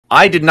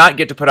I did not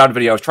get to put out a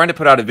video. I was trying to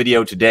put out a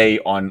video today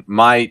on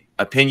my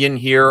opinion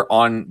here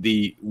on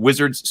the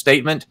Wizards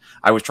statement.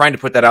 I was trying to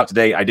put that out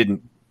today. I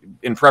didn't,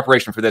 in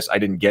preparation for this, I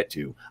didn't get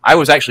to. I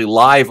was actually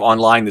live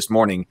online this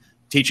morning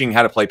teaching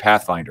how to play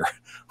Pathfinder.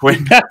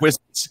 When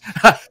Wizards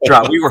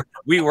dropped,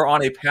 we were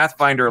on a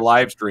Pathfinder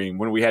live stream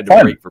when we had to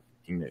break for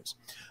breaking news.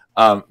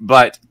 Let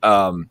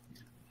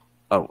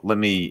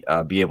me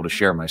be able to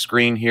share my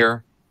screen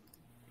here.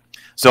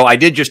 So I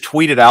did just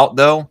tweet it out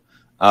though.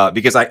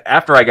 Because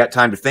after I got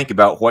time to think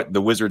about what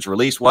the Wizards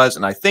release was,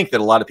 and I think that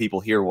a lot of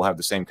people here will have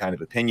the same kind of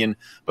opinion,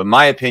 but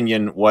my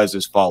opinion was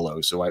as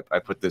follows. So I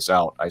put this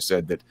out. I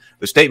said that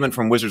the statement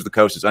from Wizards of the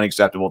Coast is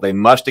unacceptable. They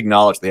must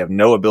acknowledge they have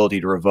no ability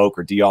to revoke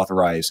or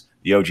deauthorize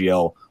the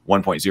OGL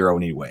 1.0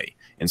 in any way.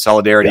 In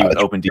solidarity with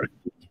Open DnD,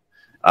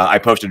 I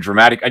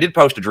did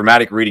post a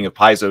dramatic reading of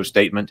Paizo's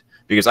statement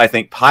because I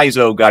think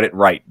Paizo got it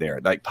right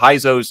there. Like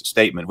Paizo's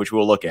statement, which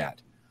we'll look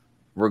at,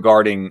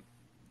 regarding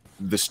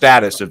the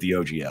status of the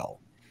OGL,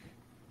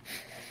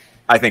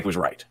 I think was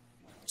right.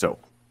 So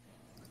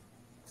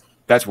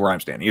that's where I'm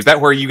standing. Is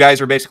that where you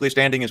guys are basically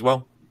standing as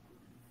well?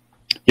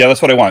 Yeah,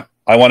 that's what I want.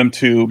 I want them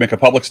to make a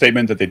public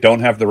statement that they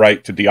don't have the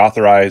right to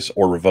deauthorize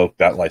or revoke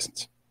that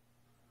license.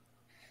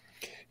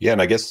 Yeah,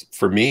 and I guess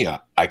for me,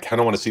 I kind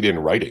of want to see it in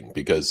writing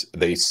because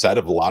they said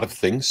a lot of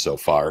things so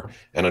far.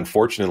 And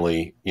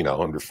unfortunately, you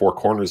know, under Four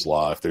Corners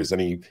law, if there's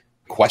any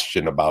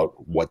question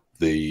about what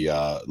the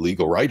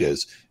legal right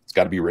is, it's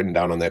got to be written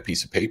down on that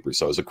piece of paper.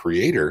 So as a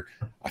creator,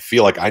 I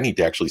feel like I need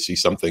to actually see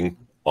something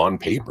on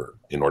paper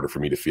in order for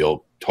me to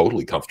feel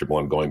totally comfortable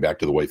on going back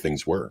to the way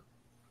things were.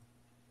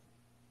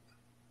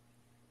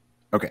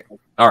 Okay.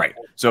 All right.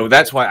 So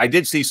that's why I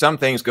did see some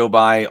things go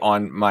by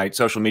on my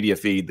social media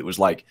feed that was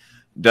like,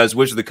 has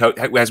Wizard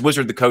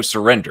of the Coast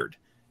surrendered?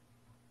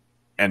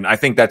 And I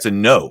think that's a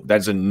no.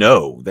 That's a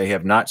no. They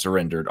have not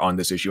surrendered on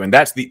this issue. And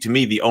that's to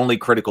me, the only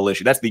critical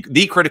issue. That's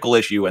the critical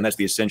issue, and that's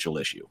the essential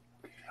issue.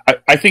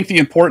 I think the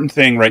important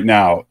thing right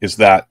now is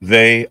that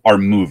they are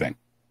moving.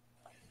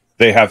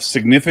 They have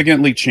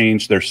significantly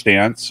changed their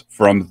stance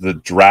from the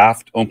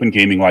draft open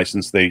gaming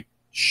license they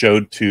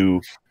showed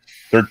to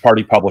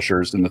third-party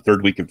publishers in the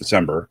third week of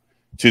December,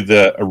 to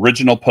the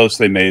original post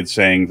they made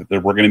saying that there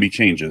were going to be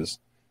changes,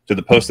 to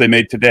the post they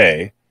made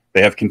today.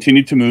 They have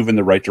continued to move in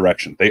the right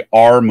direction. They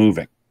are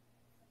moving.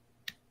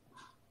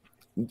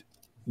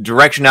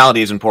 Directionality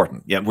is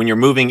important. Yeah, when you're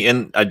moving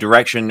in a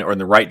direction or in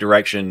the right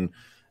direction,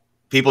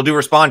 people do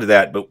respond to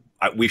that, but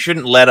we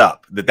shouldn't let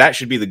up. That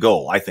should be the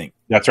goal, I think.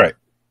 That's right.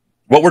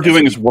 What we're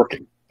doing is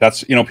working.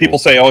 That's, you know, people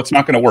say, oh, it's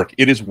not going to work.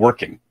 It is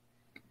working.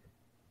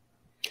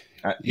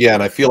 Yeah,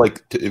 and I feel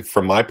like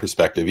from my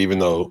perspective, even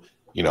though,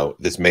 you know,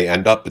 this may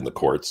end up in the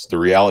courts, the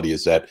reality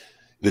is that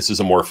this is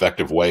a more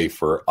effective way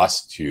for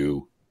us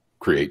to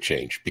create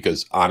change.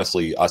 Because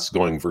honestly, us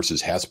going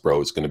versus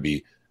Hasbro is going to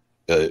be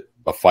a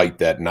fight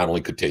that not only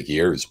could take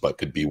years, but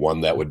could be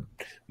one that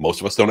most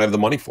of us don't have the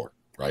money for.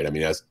 Right. I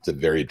mean, that's a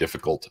very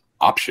difficult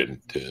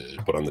option to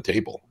put on the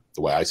table,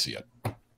 the way I see it.